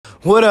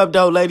What up,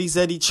 though, ladies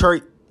of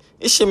Detroit?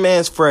 It's your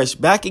man's Fresh,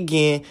 back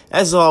again.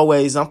 As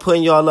always, I'm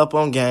putting y'all up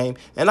on game,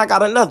 and I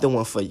got another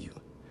one for you.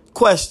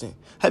 Question: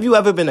 have you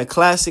ever been to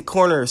Classic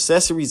Corner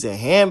Accessories and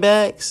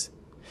Handbags?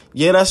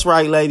 Yeah, that's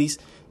right, ladies.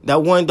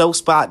 That one dope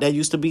spot that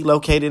used to be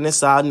located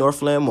inside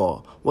Northland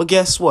Mall. Well,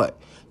 guess what?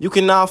 You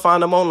can now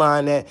find them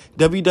online at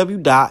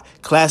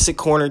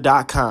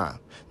www.classiccorner.com.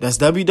 That's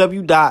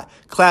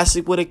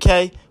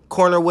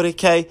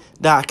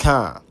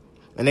www.classic.com.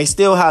 And they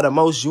still have the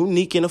most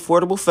unique and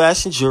affordable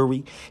fashion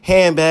jewelry,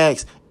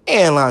 handbags,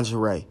 and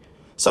lingerie.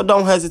 So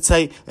don't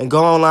hesitate and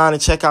go online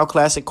and check out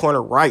Classic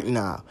Corner right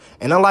now.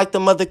 And unlike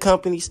the other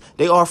companies,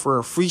 they offer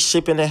a free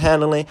shipping and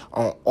handling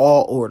on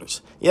all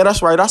orders. Yeah,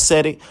 that's right, I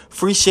said it.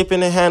 Free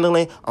shipping and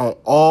handling on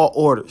all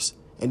orders.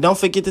 And don't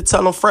forget to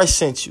tell them Fresh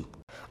sent you.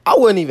 I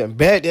wouldn't even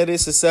bet that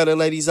it's a set of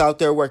ladies out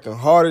there working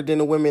harder than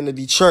the women of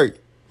Detroit.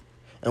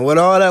 And with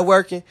all that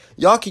working,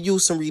 y'all can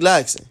use some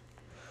relaxing.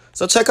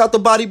 So check out the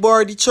Body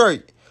Bar of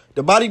Detroit.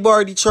 The Body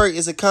Bar of Detroit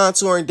is a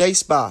contouring day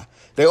spa.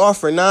 They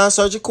offer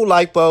non-surgical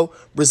lipo,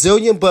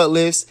 Brazilian butt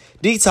lifts,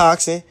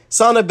 detoxing,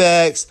 sauna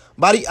bags,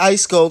 body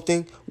ice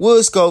sculpting,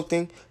 wood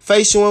sculpting,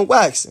 facial and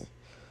waxing.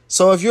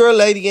 So if you're a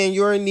lady and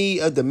you're in need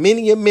of the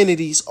many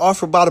amenities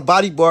offered by the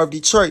Body Bar of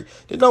Detroit,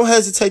 then don't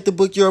hesitate to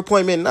book your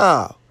appointment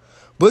now.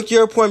 Book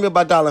your appointment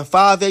by dialing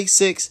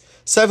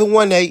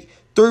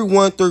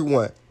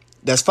 586-718-3131.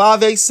 That's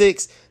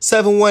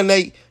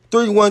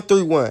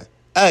 586-718-3131.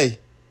 Hey,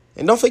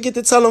 and don't forget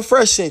to tell them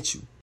Fresh sent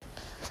you.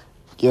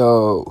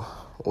 Yo,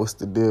 what's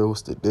the deal?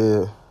 What's the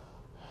deal?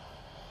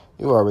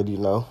 You already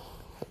know.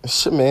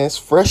 It's your man's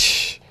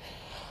Fresh.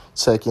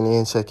 Checking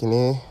in.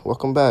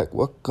 Welcome back.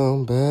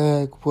 Welcome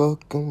back. We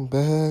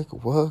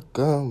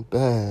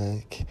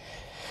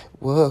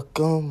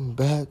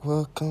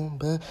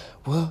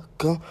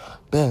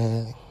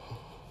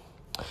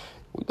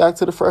back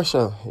to the Fresh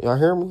Show. Y'all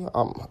hear me?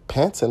 I'm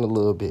panting a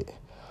little bit.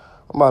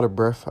 I'm out of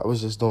breath. I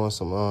was just doing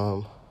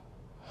some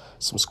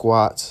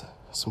squats,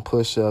 some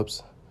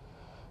push-ups,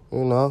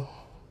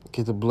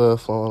 get the blood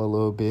flowing a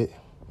little bit.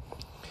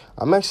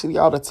 I'm actually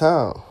out of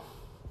town.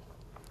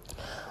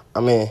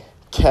 I'm in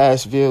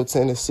Cashville,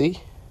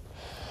 Tennessee.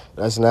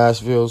 That's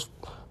Nashville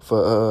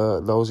for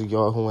those of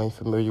y'all who ain't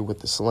familiar with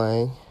the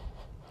slang.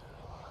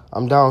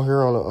 I'm down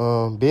here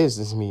on a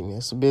business meeting.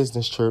 It's a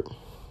business trip.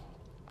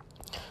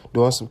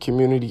 Doing some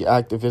community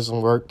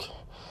activism work,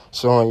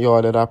 showing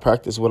y'all that I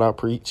practice what I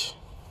preach.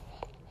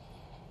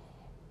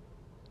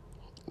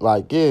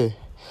 And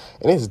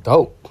it's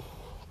dope.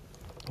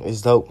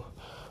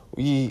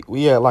 We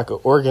had like an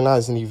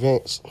organizing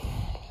event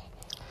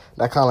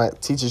that kind of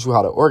teaches you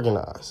how to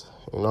organize.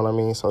 You know what I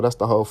mean? So that's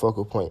the whole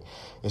focal point,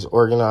 is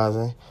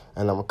organizing.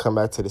 And I'm going to come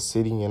back to the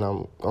city and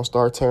I'm going to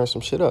start tearing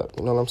some shit up.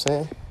 You know what I'm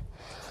saying?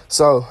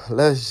 So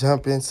let's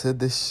jump into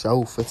the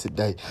show for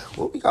today.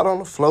 What we got on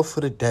the flow for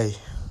the day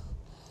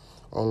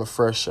on the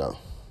Fresh Show?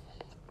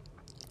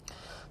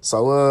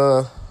 So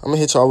I'm going to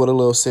hit y'all with a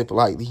little Sip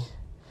Lightly.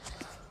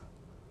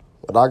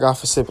 What I got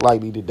for Sip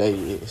Lightly today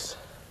is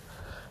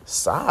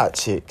side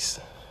chicks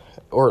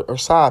or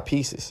side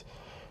pieces.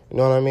 You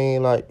know what I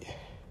mean? I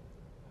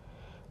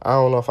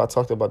don't know if I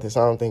talked about this. I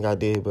don't think I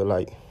did, but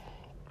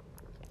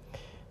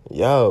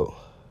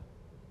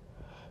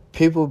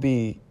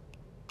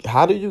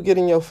how do you get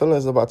in your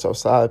feelings about your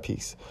side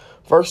piece?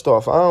 First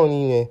off, I don't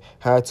even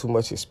have too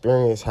much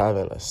experience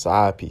having a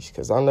side piece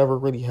because I never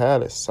really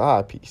had a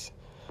side piece.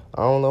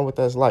 I don't know what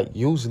that's like.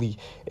 Usually,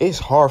 it's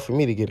hard for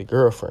me to get a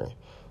girlfriend.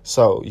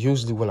 So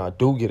usually when I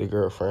do get a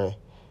girlfriend,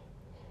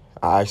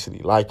 I actually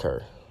like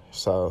her.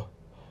 So,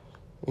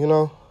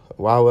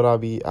 why would I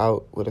be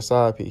out with a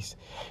side piece?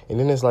 And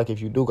then it's like, if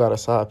you do got a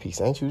side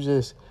piece, ain't you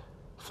just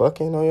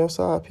fucking on your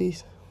side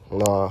piece?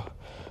 Nah.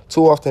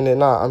 Too often than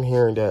not, I'm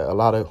hearing that a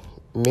lot of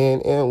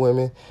men and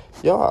women,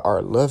 y'all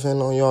are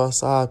loving on y'all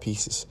side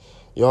pieces.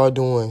 Y'all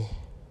doing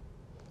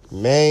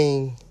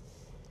main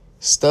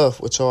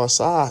stuff with your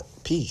side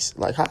piece.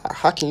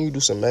 How can you do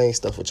some main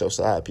stuff with your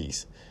side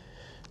piece?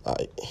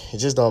 It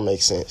just don't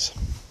make sense.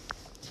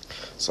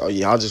 So,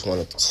 I just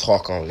want to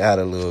talk on that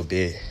a little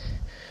bit.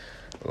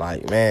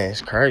 Man,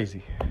 it's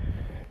crazy.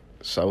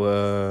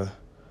 So,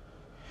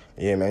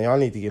 man, y'all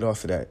need to get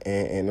off of that.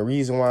 And the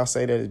reason why I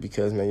say that is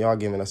because, man, y'all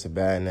giving us a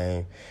bad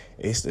name.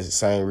 It's the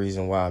same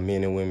reason why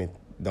men and women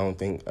don't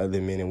think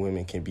other men and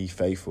women can be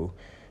faithful.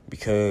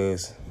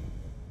 Because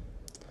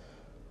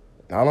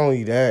not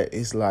only that,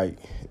 it's like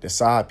the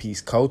side piece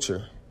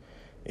culture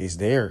is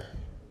there.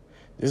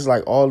 It's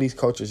like all these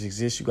cultures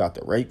exist. You got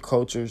the rape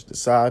cultures, the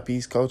side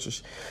piece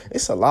cultures.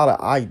 It's a lot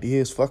of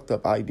ideas, fucked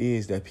up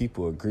ideas that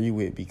people agree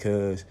with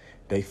because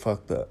they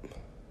fucked up.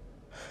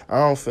 I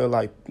don't feel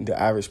like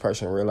the average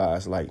person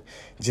realize,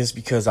 just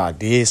because I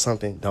did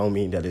something don't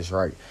mean that it's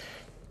right.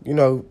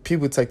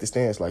 People take the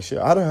stance shit,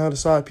 I done had a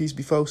side piece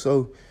before,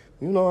 so,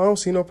 I don't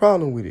see no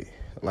problem with it.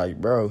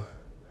 Bro,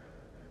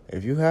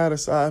 if you had a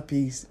side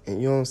piece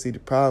and you don't see the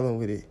problem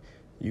with it,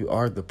 you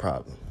are the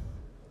problem.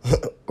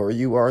 Or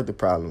you are the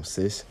problem,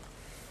 sis.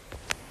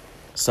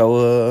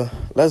 So,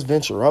 let's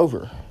venture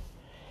over.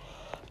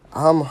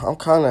 I'm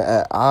kind of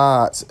at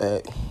odds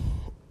at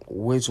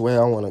which way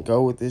I want to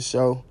go with this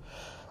show.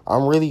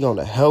 I'm really on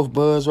the health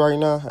buzz right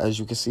now. As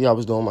you can see, I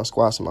was doing my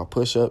squats and my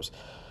push-ups.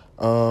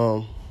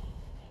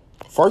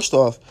 First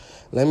off,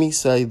 let me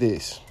say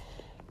this.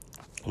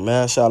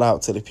 Man, shout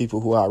out to the people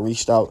who I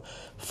reached out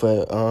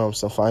for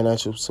some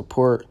financial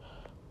support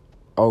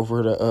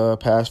over the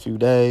past few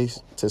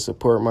days to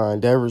support my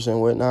endeavors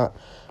and whatnot.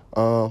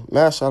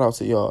 Man, shout out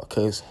to y'all,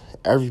 because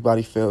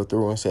everybody fell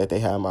through and said they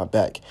had my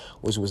back,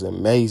 which was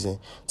amazing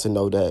to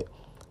know that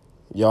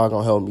y'all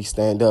gonna help me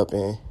stand up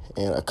and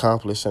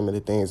accomplish some of the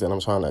things that I'm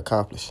trying to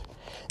accomplish.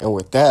 And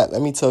with that,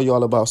 let me tell you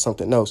all about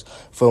something else.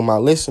 For my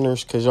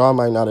listeners, because y'all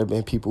might not have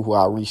been people who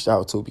I reached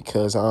out to,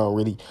 because I don't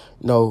really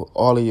know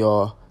all of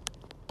y'all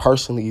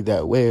personally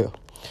that well.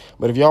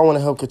 But if y'all want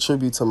to help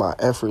contribute to my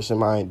efforts and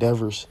my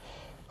endeavors,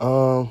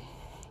 I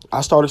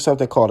started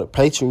something called a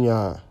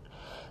Patreon.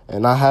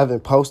 And I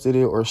haven't posted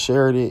it or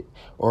shared it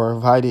or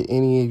invited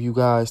any of you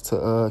guys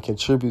to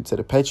contribute to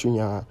the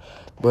Patreon.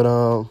 But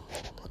I'm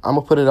going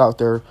to put it out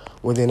there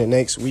within the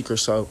next week or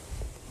so.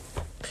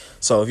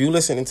 So if you're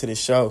listening to this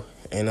show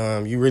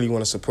and you really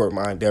want to support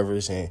my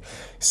endeavors and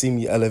see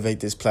me elevate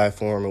this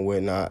platform and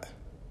whatnot,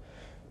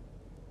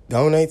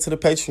 donate to the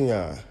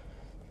Patreon.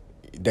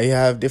 They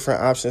have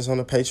different options on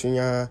the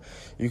Patreon.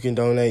 You can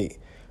donate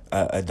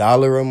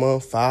 $1 a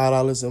month,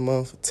 $5 a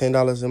month,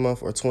 $10 a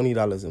month, or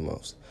 $20 a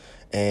month.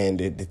 And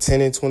the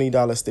 $10 and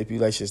 $20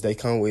 stipulations, they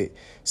come with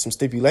some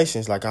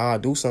stipulations like, I'll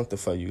do something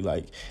for you.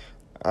 Like,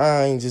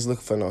 I ain't just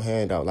looking for no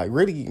handout. Like,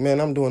 really,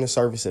 man, I'm doing a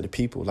service to the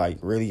people. Like,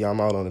 really,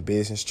 I'm out on a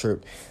business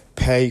trip,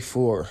 paid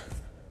for.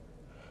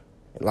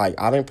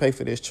 Like, I didn't pay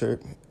for this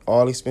trip.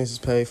 All expenses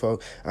paid for.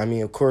 I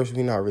mean, of course,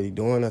 we're not really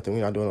doing nothing.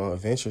 We're not doing no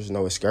adventures,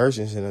 no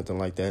excursions or nothing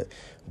like that.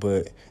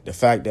 But the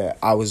fact that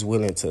I was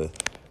willing to,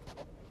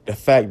 the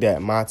fact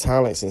that my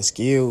talents and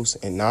skills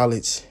and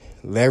knowledge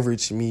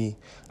leveraged me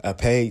a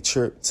paid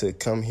trip to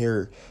come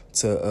here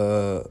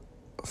to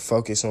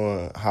focus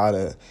on how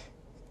to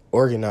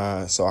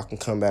organize so I can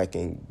come back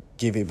and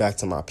give it back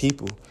to my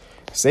people,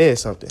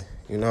 says something.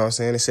 You know what I'm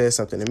saying? It says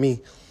something to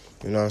me.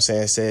 You know what I'm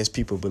saying? It says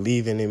people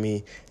believing in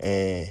me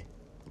and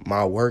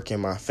my work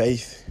and my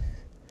faith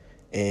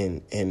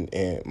and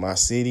my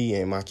city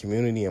and my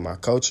community and my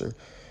culture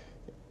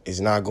is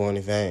not going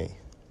in vain.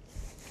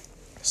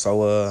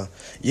 So,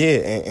 yeah,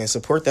 and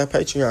support that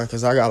Patreon,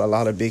 because I got a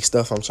lot of big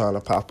stuff I'm trying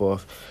to pop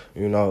off.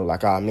 You know,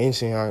 like I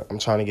mentioned, I'm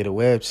trying to get a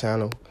web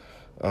channel.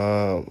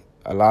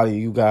 A lot of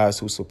you guys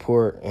who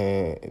support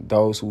and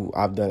those who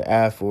I've done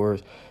ad for,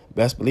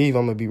 best believe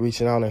I'm going to be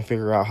reaching out and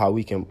figure out how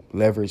we can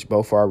leverage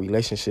both our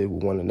relationship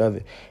with one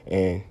another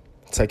and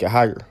take it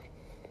higher.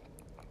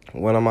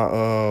 One of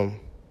my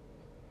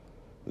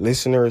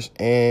listeners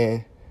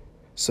and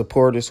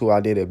supporters who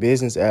I did a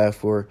business ad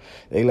for,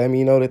 they let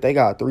me know that they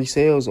got 3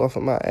 sales off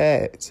of my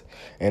ads,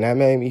 and that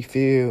made me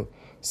feel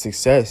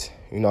success.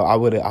 You know, I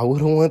would have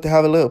wanted to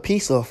have a little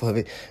piece off of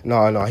it.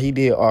 No, he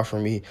did offer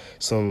me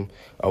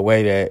a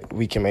way that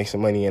we can make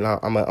some money, and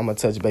I'm gonna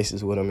touch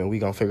bases with him, and we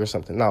gonna figure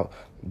something out.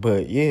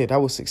 But yeah,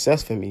 that was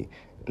success for me,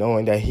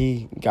 knowing that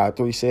he got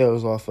 3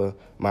 sales off of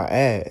my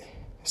ad.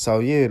 So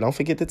yeah, don't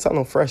forget to tell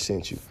him Fresh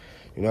sent you.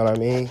 You know what I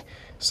mean?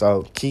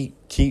 So keep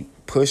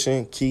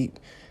pushing, keep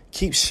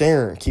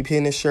sharing, keep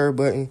hitting the share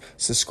button,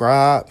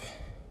 subscribe.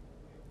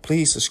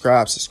 Please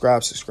subscribe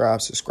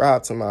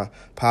to my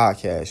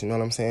podcast. You know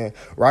what I'm saying?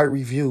 Write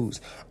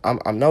reviews.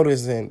 I'm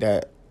noticing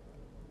that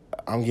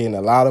I'm getting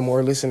a lot of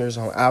more listeners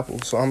on Apple,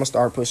 so I'm gonna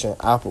start pushing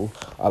Apple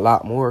a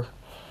lot more.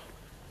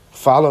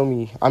 Follow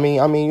me. I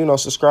mean, you know,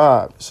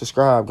 subscribe.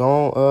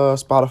 Go on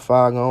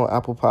Spotify, go on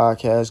Apple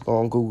Podcasts, go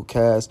on Google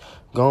Cast,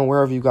 go on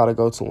wherever you gotta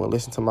go to and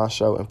listen to my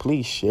show. And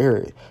please share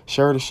it.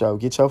 Share the show.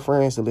 Get your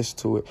friends to listen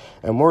to it.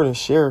 And more than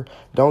share,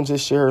 don't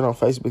just share it on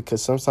Facebook,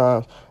 because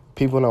sometimes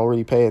people don't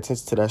really pay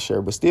attention to that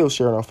share, but still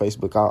share it on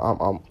Facebook.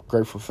 I'm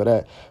grateful for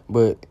that.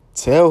 But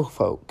tell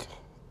folk.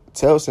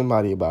 Tell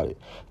somebody about it.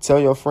 Tell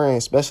your friend,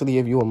 especially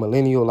if you're a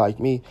millennial like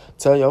me,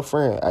 tell your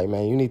friend, hey,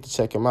 man, you need to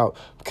check him out.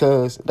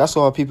 Because that's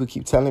all people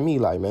keep telling me,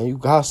 like, man, you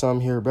got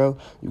something here, bro.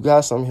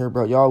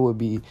 Y'all would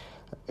be,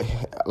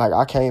 like,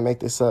 I can't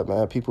make this up,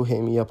 man. People hit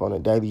me up on a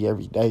daily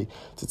every day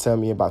to tell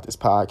me about this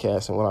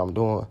podcast and what I'm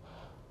doing.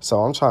 So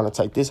I'm trying to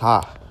take this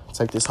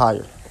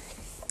higher.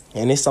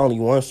 And it's only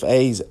one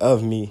phase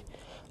of me.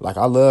 Like,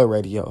 I love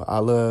radio. I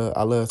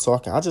love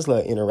talking. I just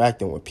love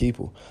interacting with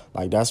people.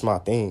 Like, that's my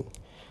thing.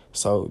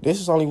 So this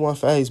is only one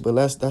phase, but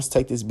let's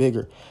take this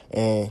bigger.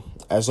 And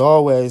as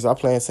always, I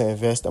plan to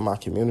invest in my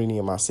community,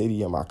 in my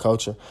city, and my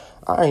culture.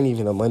 I ain't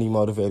even a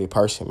money-motivated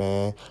person,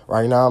 man.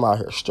 Right now, I'm out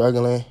here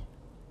struggling.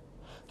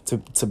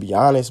 To be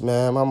honest,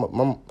 man,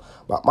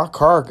 my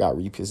car got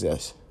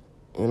repossessed.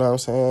 You know what I'm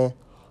saying?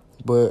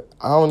 But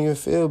I don't even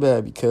feel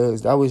bad,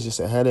 because that was just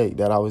a headache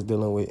that I was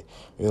dealing with.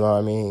 You know what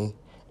I mean?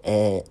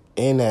 And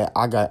in that,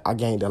 I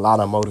gained a lot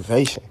of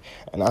motivation,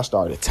 and I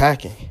started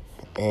attacking.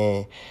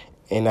 And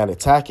in that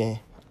attacking,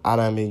 I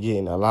done been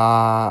getting a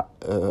lot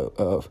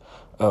of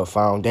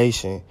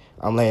foundation.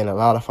 I'm laying a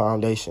lot of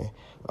foundation.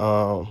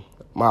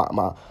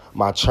 My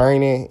My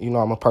training,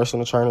 I'm a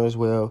personal trainer as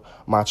well.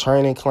 My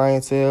training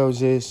clientele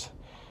just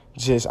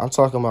I'm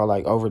talking about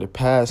like over the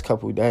past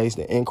couple of days,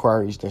 the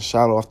inquiries that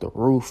shot off the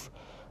roof.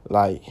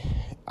 Like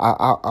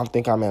I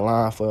think I'm in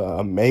line for an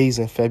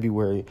amazing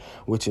February,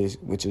 which is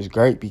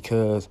great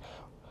because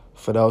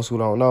for those who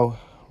don't know,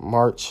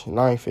 March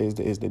 9th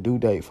is the due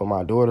date for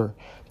my daughter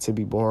to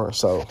be born.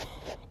 So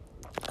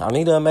I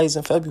need an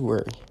amazing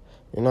February.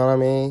 You know what I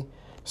mean?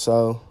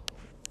 So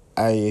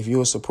hey, if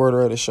you're a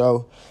supporter of the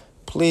show,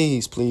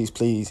 please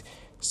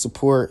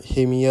support,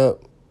 hit me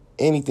up.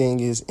 Anything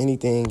is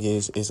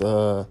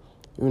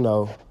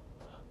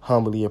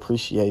humbly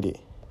appreciated.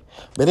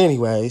 But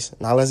anyways,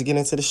 now let's get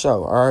into the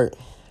show, all right?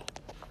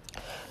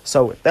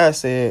 So with that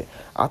said,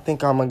 I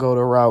think I'm going to go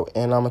the route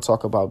and I'm going to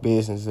talk about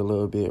business a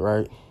little bit,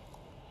 right?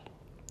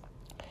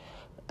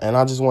 And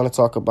I just want to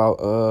talk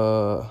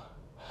about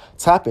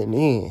tapping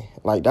in.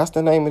 Like, that's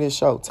the name of this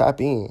show, Tap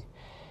In.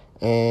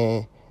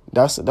 And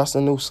that's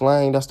the new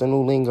slang, that's the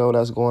new lingo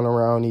that's going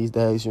around these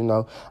days,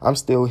 I'm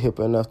still hip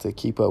enough to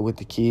keep up with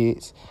the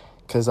kids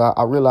because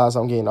I realize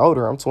I'm getting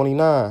older. I'm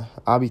 29.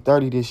 I'll be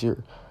 30 this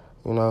year,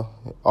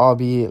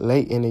 albeit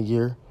late in the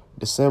year,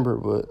 December.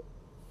 But,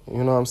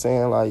 you know what I'm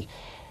saying? Like,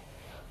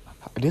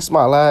 this is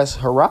my last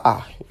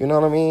hurrah, you know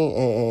what I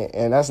mean?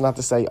 And that's not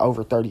to say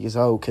over 30 is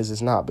old because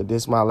it's not, but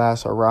this is my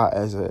last hurrah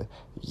as a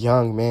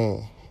young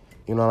man.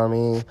 You know what I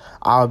mean?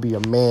 I'll be a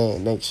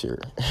man next year.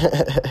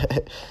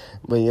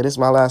 But yeah, this is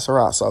my last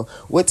hurrah. So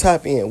what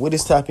tap in? What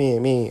does tap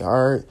in mean?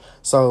 All right.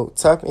 So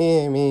tap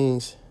in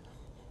means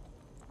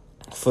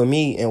for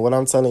me, and what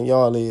I'm telling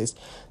y'all is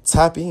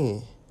tap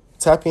in.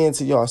 Tap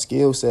into y'all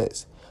skill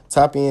sets.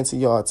 Tap into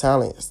y'all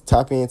talents.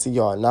 Tap into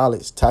y'all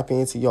knowledge. Tap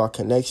into y'all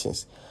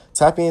connections.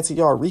 Tap into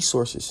y'all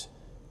resources.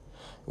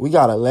 We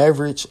got to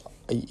leverage.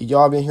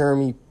 Y'all been hearing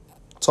me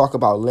talk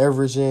about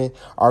leveraging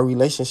our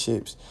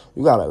relationships.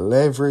 You got to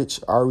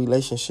leverage our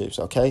relationships,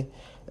 okay?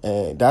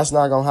 And that's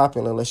not going to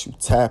happen unless you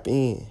tap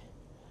in.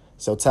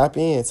 So tap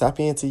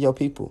into your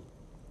people.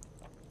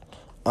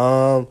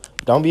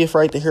 Don't be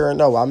afraid to hear a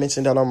no. I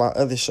mentioned that on my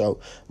other show,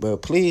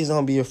 but please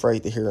don't be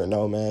afraid to hear a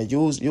no, man.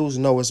 Use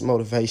no as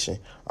motivation,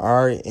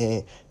 all right?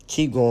 And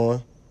keep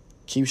going,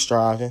 keep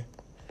striving.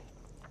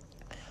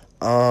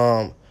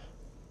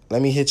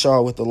 Let me hit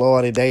y'all with the law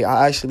of the day.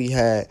 I actually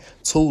had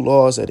 2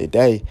 laws of the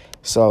day.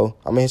 So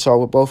I'm going to hit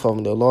y'all with both of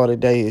them. The law of the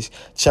day is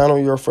channel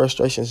your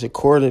frustrations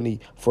accordingly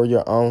for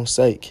your own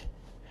sake.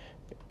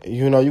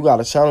 You got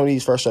to channel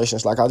these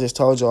frustrations. Like I just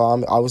told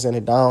y'all, I was in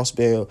a down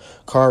spell,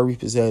 car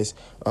repossessed,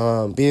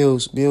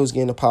 bills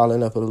getting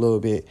piling up a little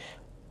bit.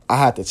 I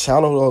had to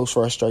channel those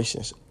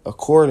frustrations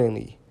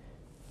accordingly.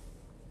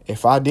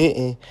 If I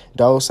didn't,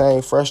 those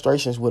same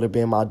frustrations would have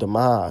been my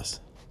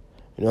demise.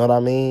 You know what I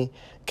mean?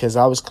 Because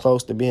I was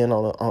close to being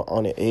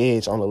on the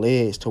edge, on the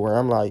ledge, to where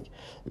I'm like,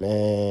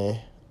 man,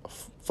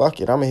 fuck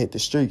it, I'm gonna hit the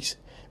streets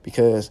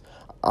because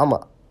I'm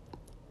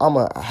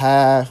a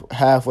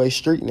halfway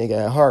street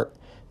nigga at heart.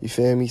 You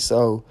feel me?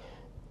 So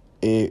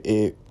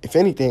if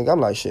anything, I'm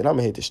like, shit, I'm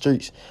gonna hit the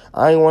streets.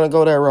 I ain't want to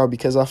go that route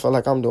because I feel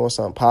like I'm doing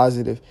something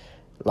positive.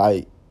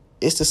 Like,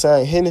 it's the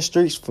same. Hitting the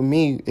streets for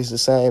me is the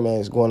same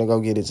as going to go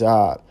get a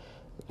job,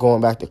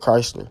 going back to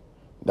Chrysler.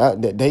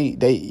 That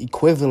they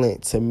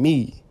equivalent to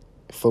me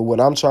for what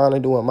I'm trying to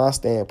do in my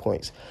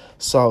standpoints.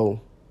 So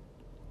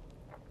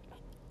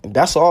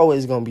that's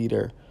always going to be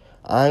there.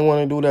 I ain't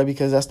want to do that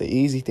because that's the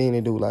easy thing to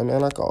do. Like,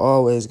 man, I can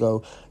always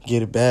go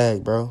get a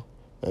bag, bro,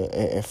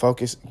 and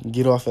focus,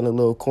 get off in a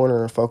little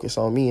corner and focus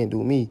on me and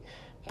do me.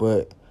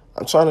 But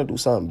I'm trying to do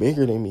something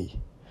bigger than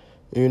me.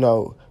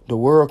 The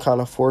world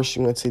kind of force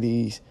you into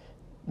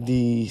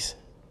these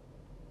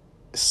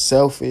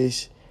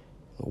selfish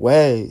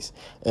ways.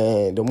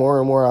 And the more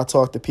and more I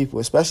talk to people,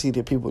 especially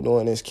the people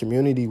doing this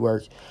community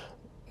work,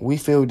 we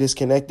feel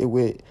disconnected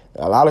with,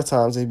 a lot of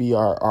times it be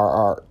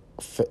our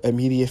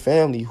immediate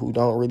family who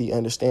don't really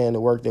understand the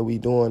work that we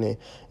doing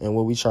and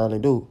what we trying to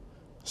do.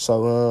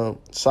 So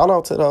shout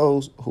out to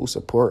those who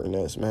supporting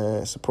us,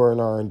 man, supporting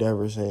our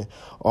endeavors and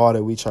all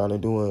that we trying to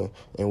do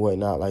and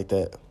whatnot like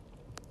that.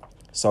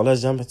 So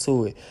let's jump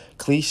into it.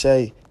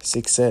 Cliche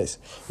success.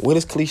 What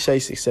is cliche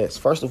success?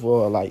 First of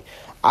all, like,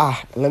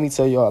 let me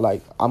tell y'all,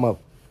 like,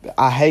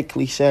 I hate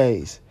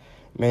cliches.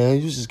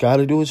 Man, you just got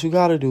to do what you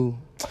got to do.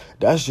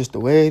 That's just the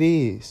way it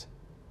is.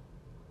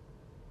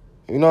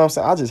 You know what I'm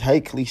saying? I just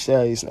hate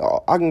cliches.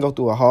 I can go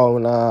through a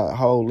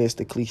whole list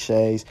of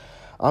cliches.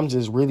 I'm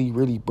just really,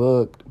 really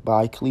bugged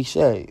by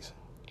cliches.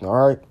 All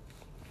right?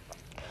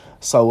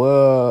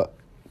 So,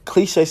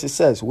 cliche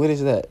success, what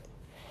is that?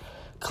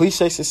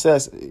 Cliche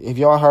success, if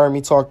y'all heard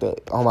me talk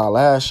on my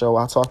last show,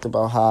 I talked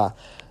about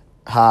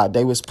how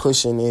they was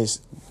pushing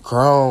this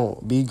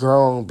be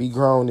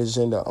grown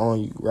agenda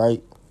on you,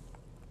 right?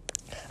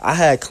 I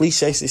had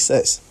cliche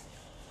success.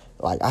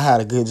 Like, I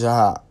had a good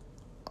job,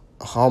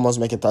 almost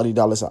making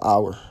 $30 an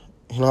hour.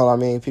 You know what I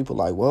mean? People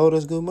like, whoa,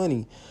 that's good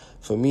money.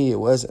 For me, it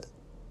wasn't.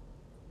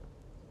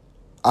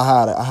 I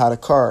had a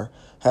car,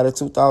 had a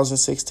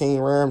 2016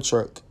 Ram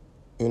truck.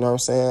 You know what I'm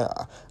saying?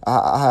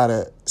 I had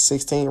a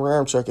 16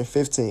 Ram truck in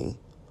 15.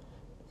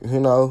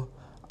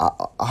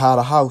 I had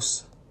a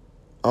house.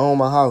 I owned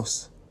my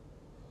house.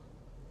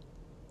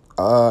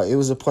 It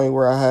was a point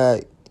where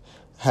I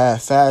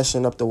had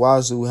fashion up the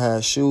wazoo,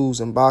 had shoes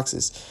and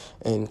boxes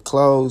and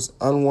clothes,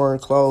 unworn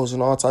clothes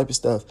and all type of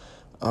stuff.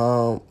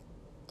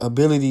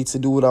 Ability to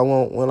do what I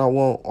want when I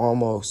want,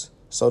 almost,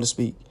 so to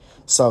speak.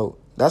 So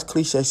that's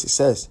cliche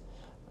success.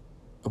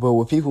 But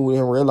what people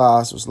didn't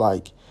realize was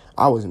like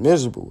I was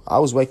miserable. I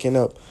was waking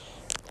up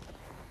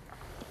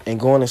and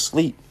going to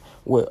sleep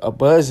with a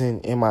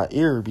buzzing in my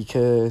ear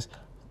because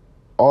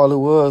all it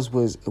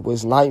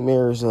was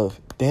nightmares of,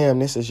 damn,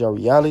 this is your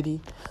reality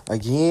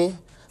again.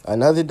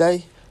 Another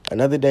day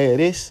of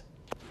this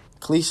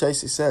cliche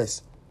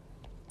success.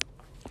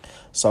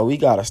 So we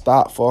gotta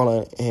stop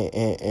falling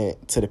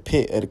to the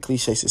pit of the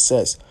cliche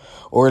success,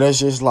 or that's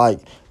just like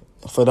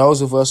for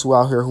those of us who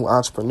out here who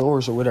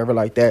entrepreneurs or whatever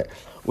like that.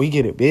 We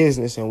get a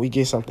business and we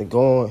get something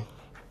going,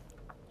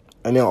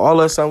 and then all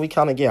of a sudden we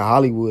kind of get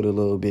Hollywood a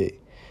little bit.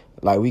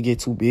 Like we get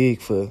too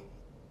big for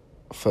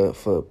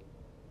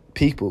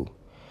people,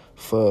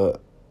 for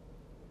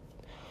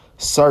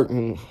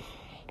certain.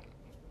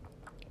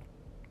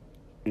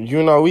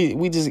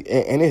 We just,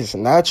 and it's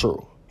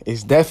natural.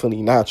 It's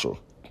definitely natural.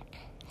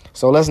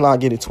 So let's not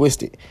get it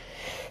twisted.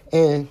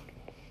 And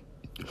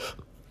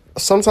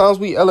sometimes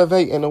we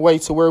elevate in a way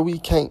to where we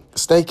can't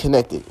stay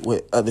connected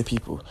with other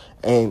people.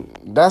 And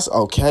that's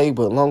okay,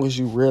 but as long as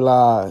you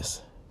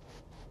realize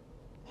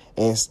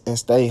and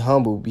stay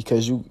humble,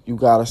 because you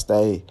got to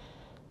stay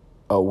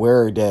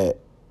aware that,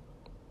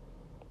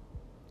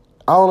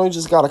 I don't know, you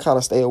just got to kind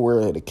of stay aware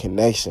of the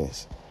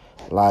connections.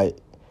 Like,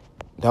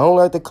 don't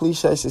let the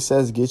cliche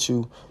success get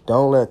you.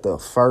 Don't let the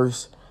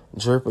first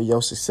drip of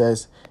your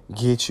success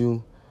get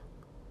you.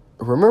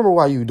 Remember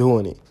why you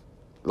doing it.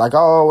 Like I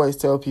always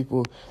tell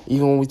people,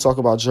 even when we talk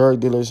about drug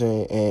dealers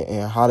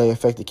and how they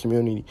affect the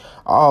community,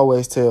 I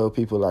always tell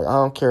people, like, I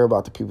don't care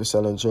about the people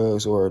selling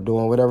drugs or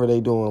doing whatever they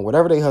doing,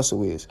 whatever they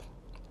hustle is.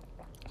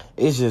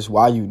 It's just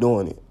why you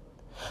doing it.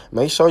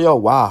 Make sure your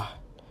why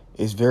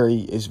is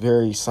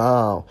very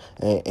sound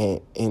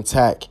and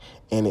intact,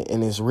 and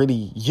it's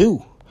really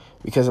you.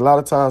 Because a lot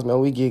of times, man,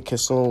 we get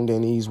consumed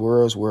in these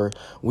worlds where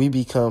we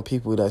become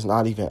people that's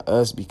not even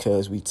us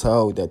because we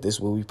told that this is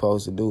what we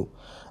supposed to do.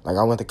 Like,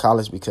 I went to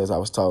college because I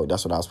was told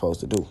that's what I was supposed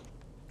to do.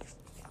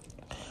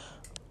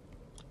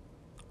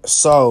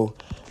 So,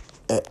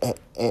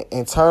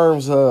 in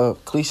terms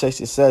of cliche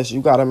success,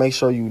 you got to make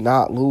sure you're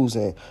not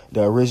losing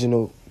the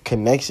original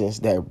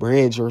connections that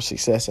bred your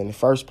success in the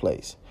first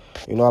place.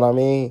 You know what I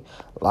mean?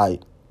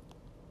 Like,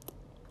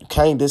 you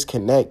can't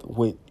disconnect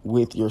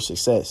with your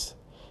success.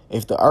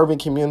 If the urban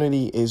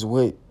community is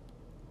what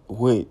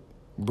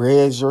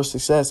breeds your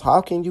success,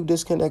 how can you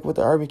disconnect with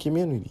the urban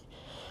community?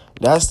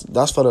 That's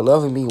for the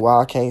love of me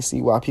why I can't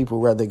see why people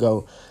rather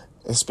go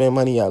and spend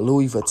money at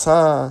Louis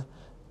Vuitton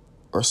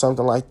or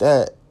something like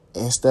that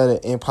instead of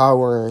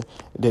empowering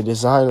the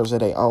designers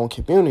of their own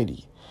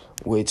community,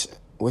 which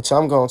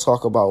I'm going to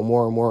talk about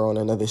more and more on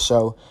another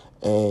show.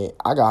 And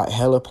I got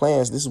hella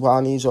plans. This is why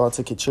I need y'all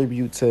to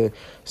contribute to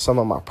some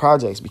of my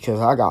projects,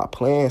 because I got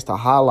plans to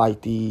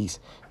highlight these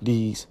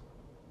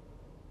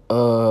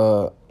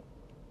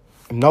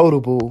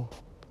notable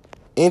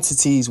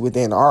entities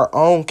within our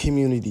own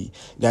community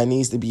that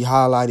needs to be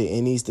highlighted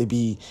and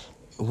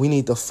we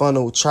need to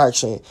funnel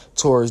traction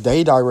towards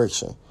their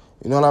direction.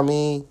 You know what I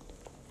mean?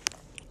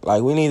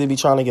 Like, we need to be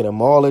trying to get a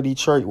mall of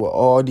Detroit with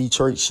all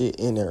Detroit shit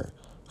in there.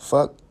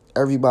 Fuck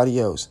everybody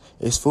else.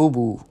 It's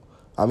FUBU.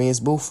 I mean, it's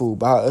Boo-Foo.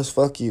 By us,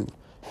 fuck you.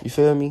 You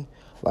feel me?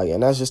 Like,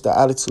 and that's just the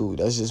attitude.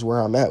 That's just where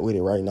I'm at with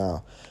it right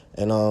now.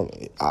 And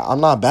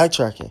I'm not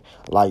backtracking.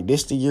 Like,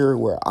 this the year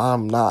where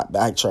I'm not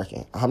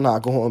backtracking. I'm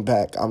not going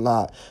back. I'm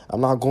not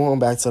going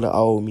back to the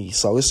old me.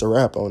 So it's a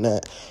wrap on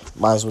that.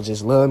 Might as well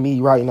just love me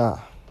right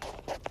now.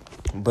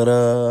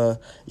 But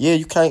yeah,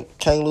 you can't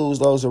lose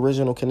those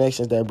original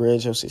connections that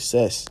bred your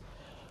success.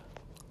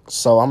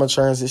 So I'm gonna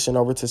transition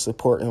over to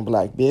supporting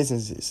black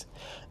businesses,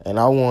 and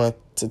I want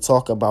to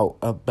talk about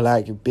a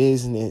black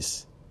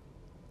business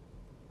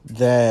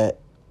that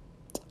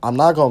I'm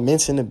not gonna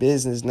mention the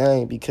business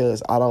name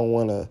because I don't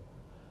want to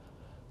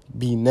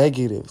be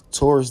negative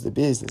towards the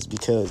business,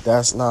 because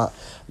that's not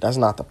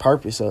the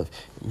purpose of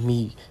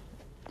me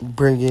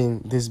bringing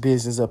this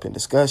business up in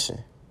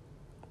discussion.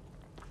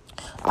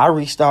 I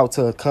reached out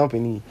to a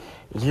company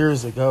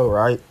years ago,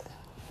 right,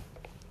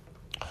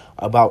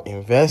 about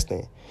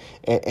investing.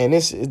 And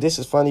this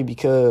is funny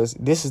because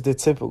this is the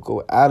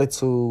typical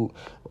attitude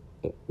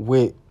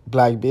with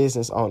black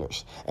business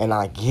owners. And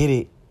I get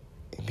it,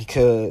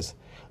 because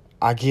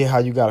I get how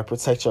you got to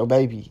protect your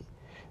baby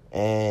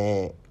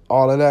and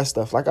all of that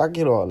stuff. Like, I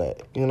get all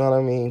that. You know what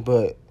I mean?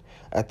 But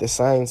at the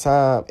same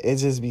time, it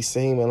just be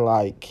seeming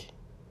like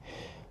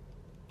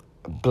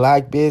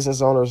black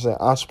business owners and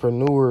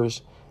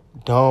entrepreneurs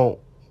don't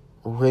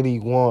really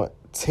want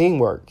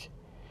teamwork.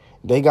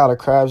 They got a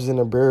crabs in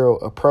a barrel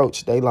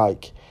approach. They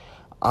like,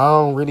 I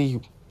don't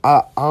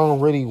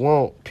really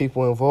want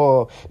people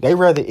involved. They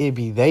rather it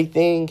be they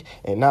thing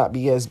and not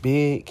be as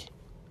big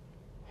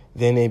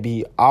than it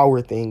be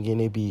our thing and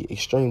it be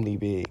extremely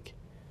big.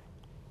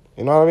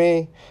 You know what I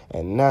mean?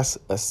 And that's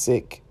a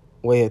sick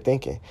way of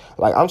thinking.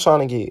 Like, I'm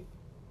trying to get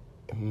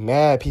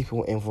mad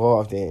people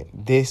involved in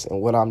this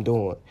and what I'm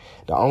doing.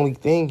 The only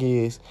thing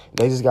is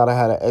they just gotta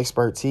have the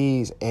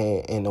expertise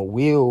and the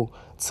will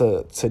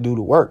to do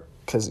the work.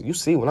 Cause you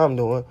see what I'm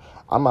doing.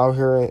 I'm out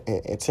here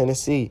in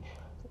Tennessee,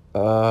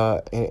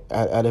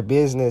 at a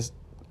business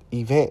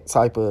event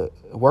type of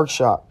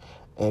workshop,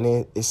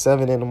 and it's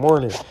 7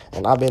 a.m,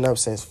 and I've been up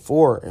since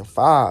 4 and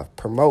 5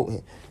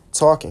 promoting,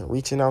 talking,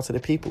 reaching out to the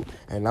people,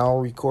 and now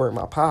I'm recording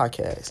my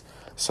podcast.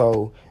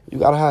 So you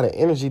gotta have the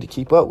energy to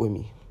keep up with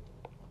me.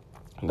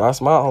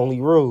 That's my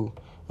only rule,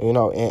 you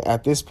know. And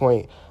at this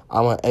point,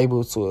 I'm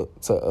able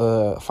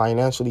to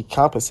financially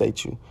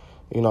compensate you.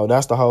 You know,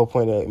 that's the whole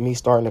point of me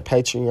starting a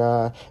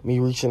Patreon, me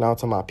reaching out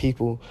to my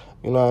people.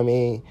 You know what I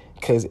mean?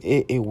 Because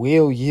it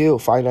will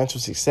yield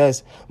financial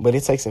success, but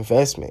it takes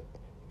investment.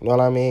 You know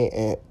what I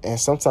mean? And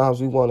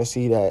sometimes we want to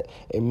see that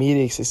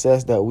immediate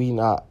success that we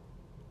not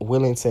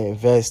willing to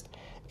invest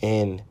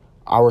in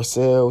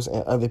ourselves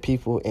and other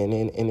people and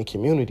in the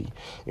community.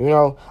 You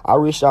know, I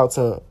reached out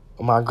to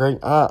my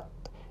great aunt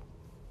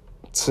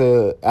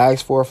to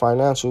ask for a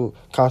financial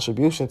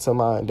contribution to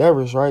my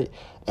endeavors, right?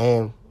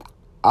 And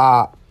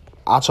I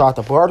tried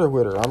to barter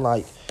with her. I'm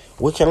like,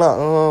 what can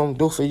I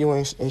do for you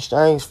in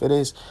exchange for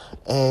this?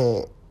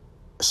 And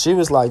she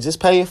was like, just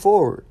pay it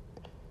forward.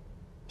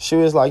 She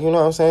was like, you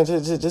know what I'm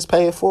saying? Just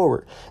pay it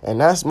forward. And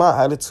that's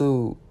my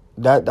attitude.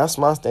 That's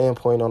my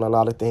standpoint on a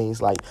lot of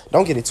things. Like,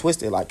 don't get it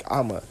twisted. Like,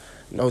 I'm a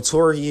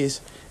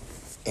notorious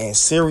and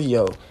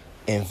serial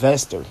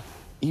investor.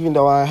 Even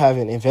though I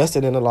haven't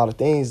invested in a lot of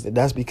things,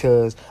 that's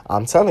because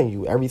I'm telling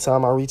you, every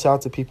time I reach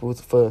out to people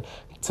for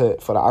the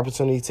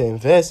opportunity to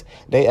invest,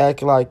 they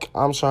act like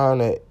I'm trying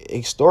to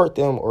extort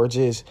them or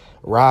just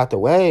ride the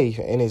wave,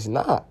 and it's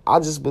not. I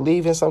just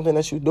believe in something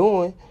that you're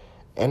doing,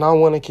 and I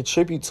want to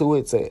contribute to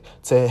it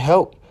to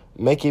help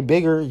make it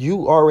bigger.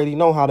 You already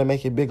know how to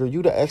make it bigger.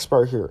 You the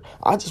expert here.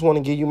 I just want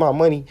to give you my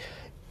money,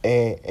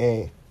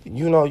 and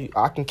you know,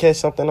 I can catch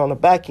something on the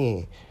back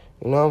end.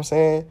 You know what I'm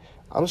saying?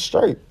 I'm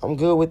straight. I'm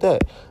good with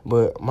that.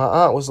 But my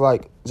aunt was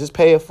like, just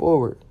pay it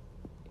forward.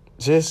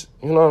 Just,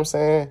 you know what I'm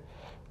saying?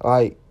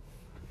 Like,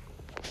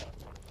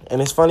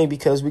 and it's funny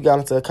because we got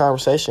into a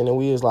conversation and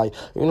we was like,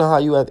 you know how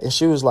you at, and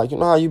she was like, you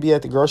know how you be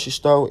at the grocery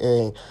store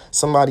and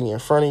somebody in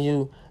front of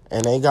you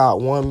and they got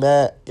one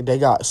bag, they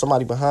got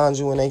somebody behind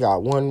you and they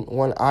got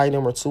one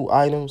item or two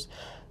items.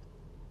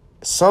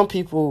 Some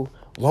people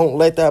won't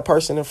let that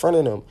person in front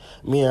of them.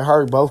 Me and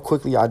her both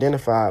quickly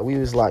identified. We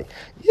was like,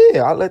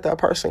 yeah, I let that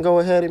person go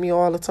ahead of me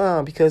all the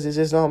time because it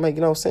just don't make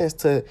no sense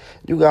to,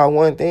 you got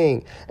one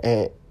thing.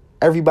 And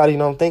everybody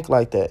don't think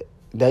like that.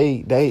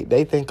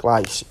 They think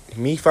like,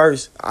 me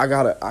first, I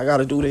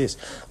gotta do this.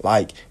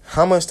 Like,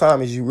 how much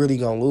time is you really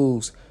gonna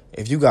lose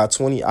if you got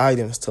 20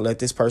 items to let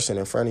this person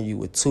in front of you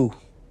with 2?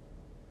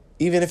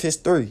 Even if it's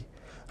 3,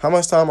 how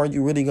much time are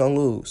you really gonna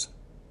lose?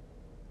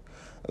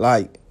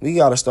 Like, we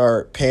got to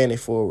start paying it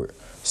forward.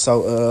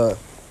 So,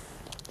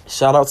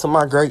 shout out to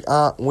my great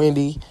aunt,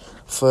 Wendy,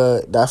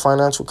 for that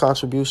financial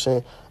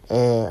contribution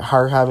and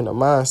her having a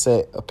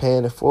mindset of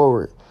paying it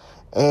forward.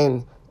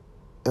 And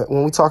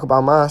when we talk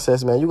about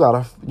mindsets, man, you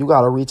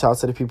gotta reach out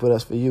to the people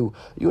that's for you.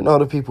 You know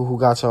the people who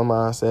got your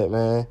mindset,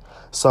 man.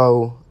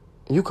 So,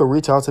 you could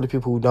reach out to the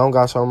people who don't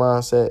got your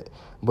mindset,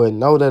 but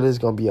know that it's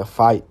going to be a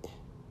fight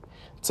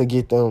to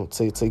get them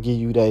to give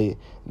you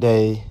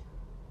they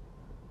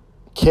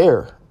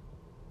care.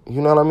 You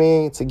know what I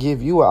mean? To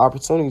give you an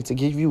opportunity, to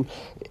give you,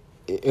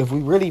 if we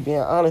really being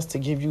honest, to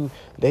give you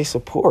their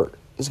support.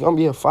 It's gonna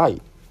be a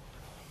fight.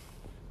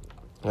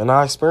 And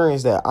I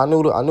experienced that. I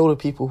knew the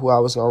people who I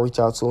was gonna reach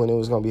out to, and it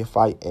was gonna be a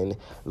fight. And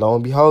lo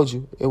and behold,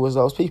 it was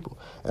those people.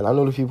 And I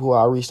knew the people who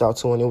I reached out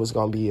to, and it was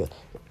gonna be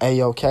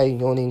A-okay. You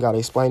don't even gotta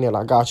explain it.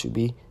 I got you,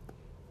 B.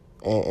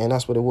 And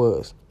that's what it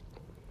was.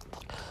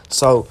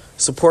 So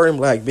supporting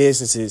black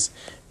businesses.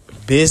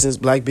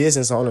 Black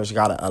business owners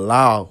gotta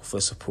allow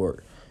for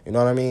support. You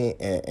know what I mean?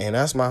 And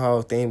that's my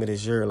whole theme of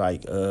this year.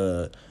 Like,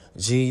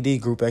 GED,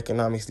 Group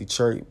Economics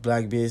Detroit,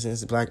 black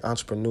business, black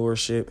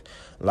entrepreneurship.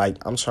 Like,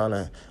 I'm trying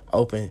to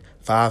open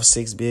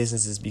 5-6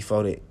 businesses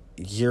before the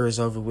year is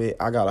over with.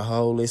 I got a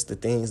whole list of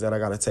things that I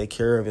got to take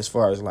care of as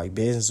far as like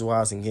business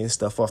wise and getting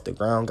stuff off the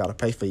ground. Got to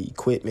pay for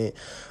equipment,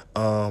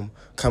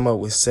 come up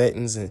with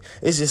settings, and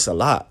it's just a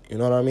lot. You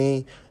know what I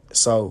mean?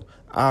 So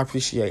I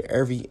appreciate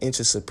every inch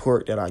of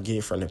support that I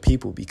get from the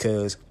people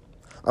because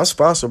I'm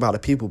sponsored by the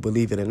people,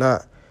 believe it or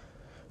not.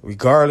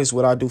 Regardless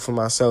what I do for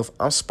myself,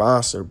 I'm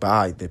sponsored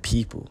by the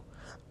people.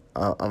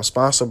 I'm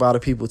sponsored by the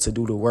people to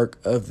do the work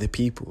of the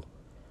people.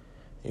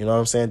 You know what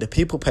I'm saying? The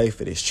people pay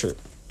for this trip.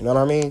 You know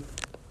what I mean?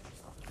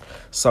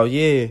 So,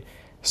 yeah.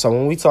 So,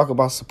 when we talk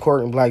about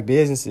supporting black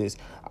businesses,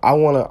 I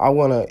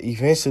wanna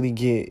eventually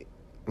get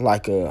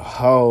like a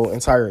whole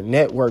entire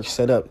network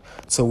set up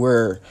to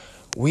where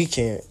we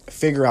can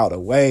figure out a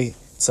way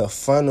to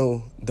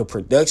funnel the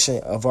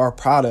production of our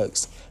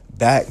products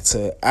back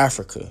to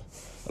Africa.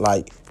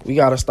 Like, we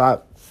got to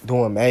stop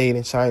doing made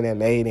in China,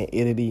 made in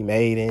Italy,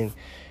 made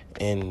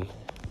in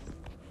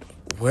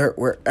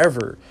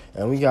wherever,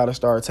 and we gotta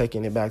start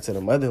taking it back to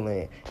the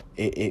motherland.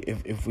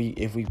 If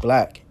we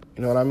black,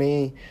 you know what I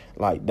mean?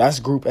 Like, that's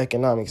group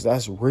economics.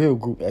 That's real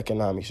group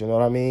economics. You know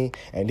what I mean?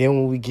 And then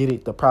when we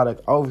get the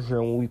product over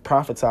here, when we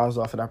profitize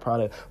off of that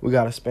product, we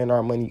gotta spend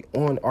our money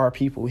on our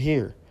people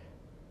here,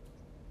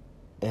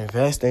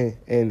 investing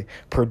in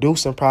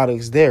producing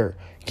products there,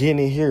 getting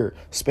it here,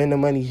 spend the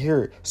money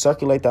here,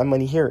 circulate that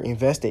money here,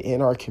 invest it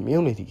in our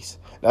communities.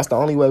 That's the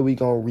only way we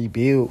gonna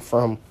rebuild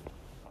from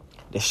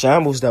the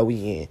shambles that we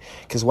in.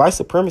 Because white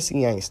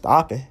supremacy ain't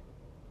stopping.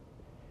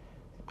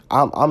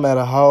 I'm at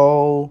a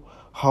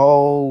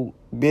whole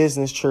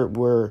business trip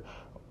where,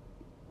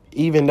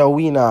 even though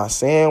we not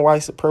saying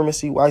white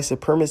supremacy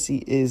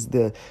is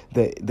the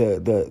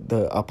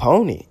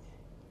opponent.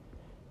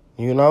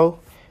 You know?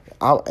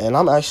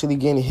 I'm actually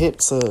getting hip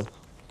to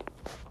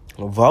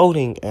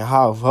voting and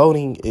how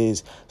voting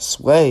is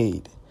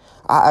swayed.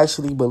 I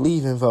actually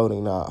believe in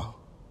voting now.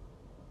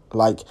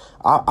 Like,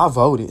 I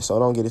voted, so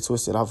don't get it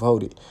twisted. I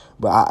voted.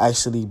 But I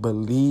actually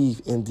believe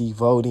in the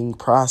voting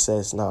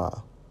process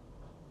now.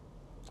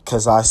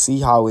 Because I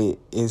see how it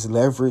is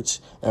leveraged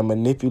and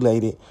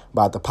manipulated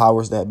by the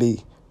powers that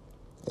be.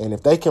 And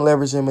if they can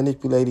leverage and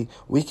manipulate it,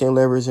 we can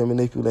leverage and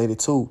manipulate it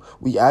too.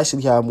 We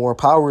actually have more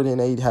power than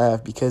they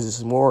have because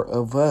it's more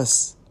of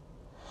us.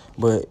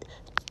 But,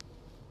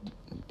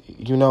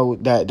 you know,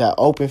 that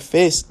open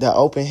fist, that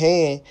open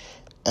hand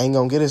ain't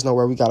going to get us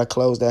nowhere. We got to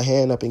close that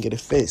hand up and get a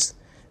fist.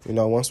 You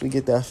know, once we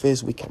get that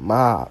fist, we can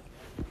mob.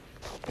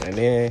 And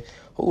then,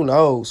 who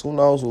knows? Who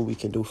knows what we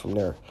can do from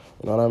there?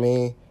 You know what I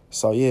mean?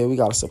 So, yeah, we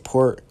got to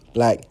support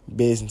black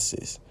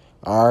businesses.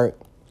 All right?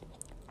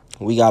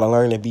 We got to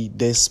learn to be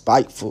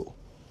despiteful.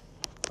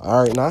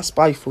 All right? Not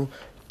spiteful.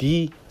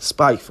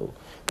 Despiteful.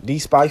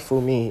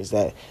 Despiteful means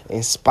that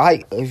in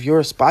spite of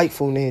your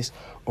spitefulness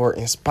or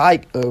in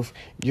spite of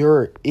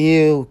your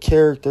ill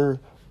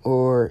character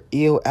or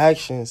ill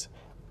actions,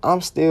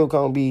 I'm still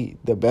going to be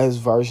the best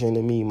version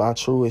of me, my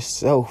truest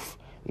self,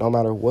 no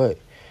matter what.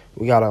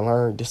 We got to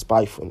learn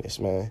despitefulness,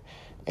 man.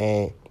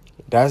 And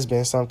that's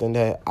been something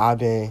that I've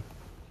been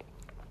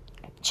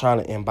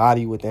trying to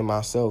embody within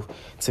myself,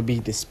 to be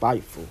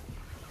despiteful.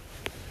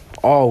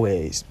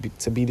 Always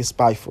to be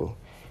despiteful.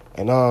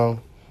 And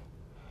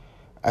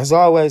as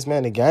always,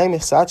 man, the game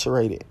is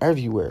saturated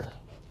everywhere.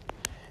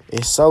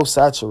 It's so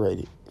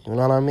saturated. You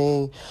know what I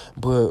mean?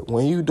 But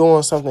when you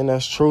doing something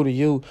that's true to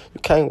you, you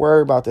can't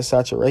worry about the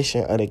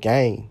saturation of the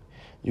game.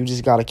 You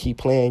just got to keep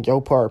playing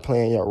your part,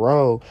 playing your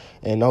role,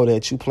 and know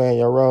that you playing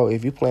your role.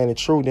 If you playing it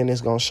true, then it's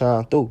going to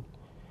shine through.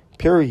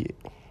 Period.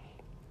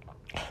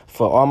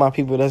 For all my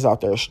people that's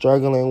out there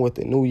struggling with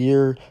the new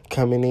year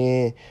coming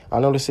in, I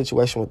know the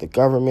situation with the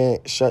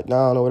government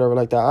shutdown or whatever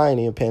like that. I ain't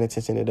even paying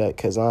attention to that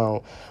because I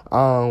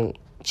don't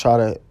try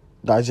to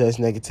digest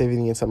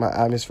negativity into my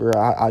atmosphere.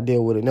 I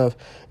deal with enough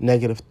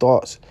negative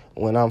thoughts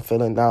when I'm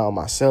feeling down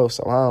myself,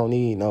 so I don't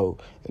need no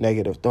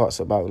negative thoughts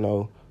about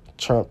no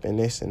Trump and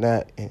this and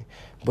that.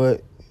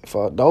 But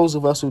for those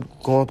of us who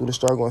going through the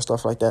struggle and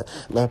stuff like that,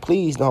 man,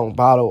 please don't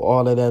bottle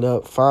all of that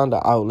up. Find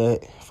an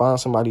outlet. Find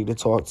somebody to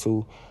talk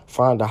to.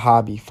 Find a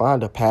hobby.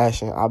 Find a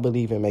passion. I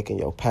believe in making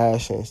your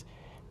passions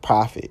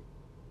profit.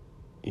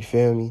 You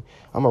feel me?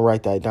 I'm going to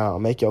write that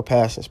down. Make your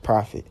passions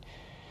profit.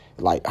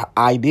 Like,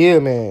 idea,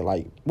 man.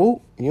 Like,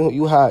 whoop,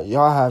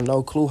 y'all have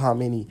no clue how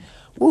many.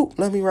 Whoop,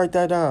 let me write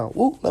that down.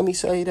 Whoop, let me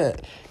say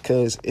that.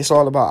 Because it's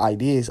all about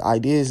ideas.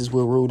 Ideas is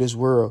what rule this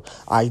world.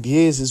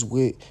 Ideas is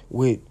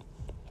what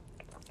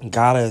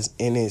got us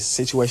in this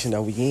situation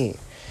that we in.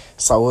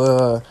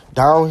 So,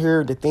 down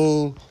here, the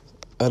theme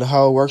of the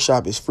whole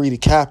workshop is free the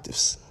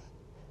captives.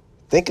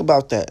 Think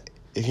about that.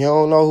 If you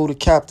don't know who the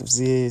captives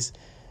is,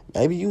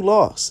 maybe you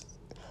lost.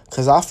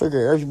 Because I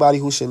figure everybody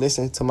who should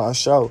listen to my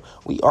show,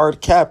 we are the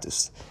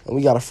captives. And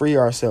we got to free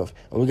ourselves.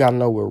 And we got to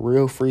know what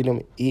real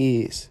freedom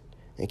is.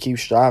 And keep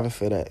striving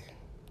for that.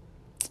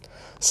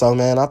 So,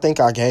 man, I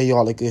think I gave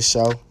y'all a good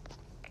show.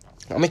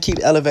 I'm going to keep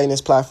elevating this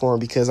platform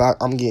because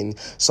I'm getting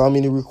so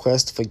many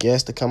requests for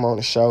guests to come on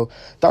the show.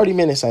 30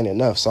 minutes ain't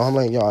enough, so I'm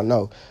letting y'all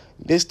know.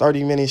 This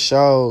 30-minute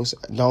shows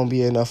don't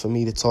be enough for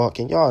me to talk.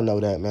 And y'all know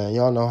that, man.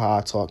 Y'all know how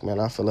I talk, man.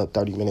 I fill up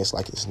 30 minutes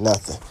like it's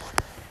nothing.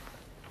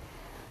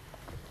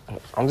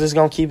 I'm just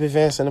going to keep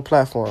advancing the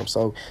platform.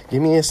 So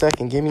give me a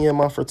second. Give me a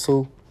month or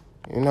two.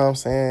 You know what I'm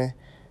saying?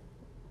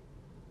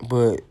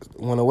 But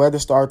when the weather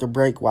starts to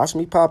break, watch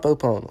me pop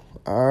up on them.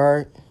 All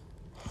right?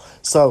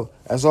 So,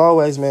 as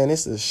always, man,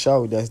 this is a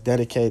show that's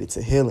dedicated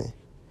to healing.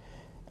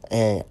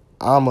 And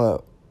I'm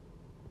a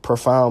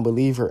profound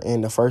believer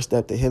in the first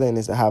step to healing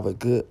is to have a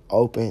good,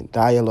 open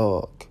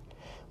dialogue.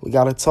 We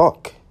got to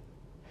talk.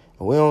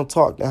 If we don't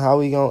talk, then how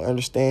we going to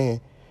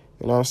understand?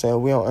 You know what I'm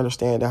saying? We don't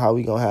understand, then how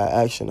we going to have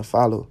action to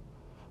follow?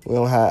 We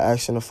don't have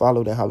action to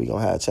follow, then how we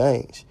going to have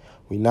change?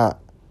 We not.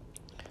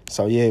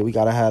 So, yeah, we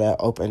got to have that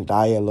open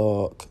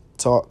dialogue.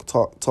 Talk.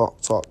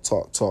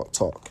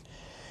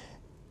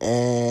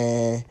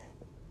 And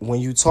when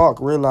you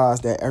talk,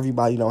 realize that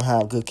everybody don't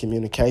have good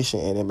communication,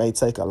 and it may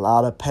take a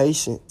lot of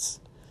patience.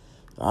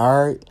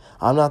 All right?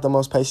 I'm not the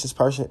most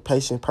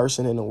patient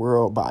person in the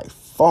world by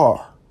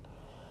far.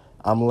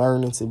 I'm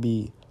learning to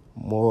be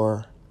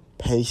more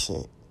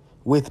patient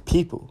with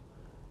people,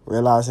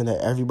 realizing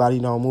that everybody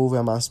don't move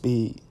at my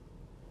speed.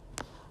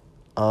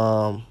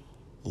 So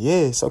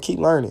keep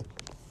learning.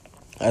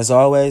 As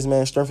always,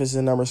 man, strength is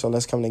the number, so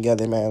let's come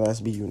together, man.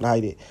 Let's be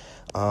united.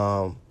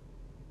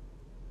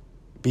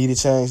 Be the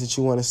change that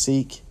you want to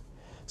seek.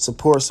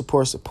 Support.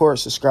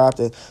 Subscribe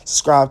to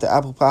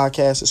Apple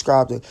Podcasts.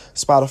 Subscribe to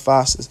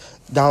Spotify.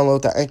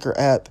 Download the Anchor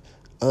app.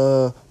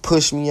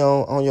 Push me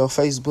on your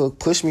Facebook.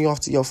 Push me off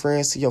to your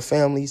friends, to your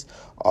families.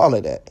 All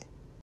of that.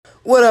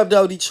 What up,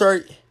 though,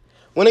 Detroit?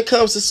 When it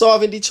comes to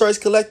solving Detroit's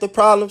collective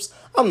problems,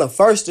 I'm the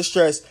first to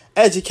stress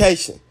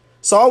education.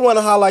 So I want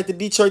to highlight the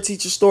Detroit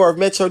Teacher Store of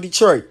Metro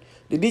Detroit.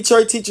 The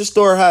Detroit Teacher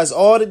Store has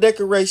all the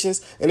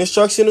decorations and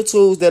instructional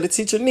tools that a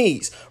teacher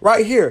needs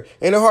right here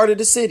in the heart of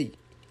the city.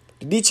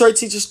 The Detroit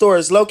Teacher Store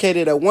is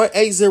located at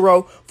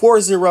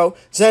 18040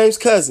 James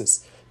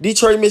Cousins,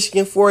 Detroit,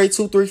 Michigan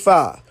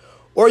 48235.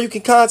 Or you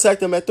can contact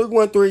them at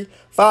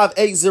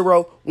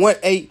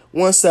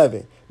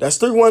 313-580-1817. That's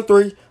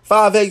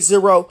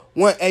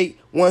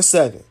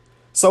 313-580-1817.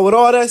 So with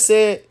all that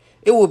said,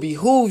 it will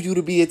behoove you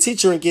to be a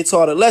teacher and get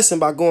taught a lesson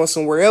by going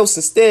somewhere else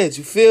instead.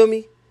 You feel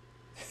me?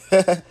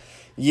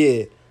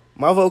 Yeah,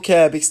 my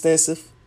vocab extensive.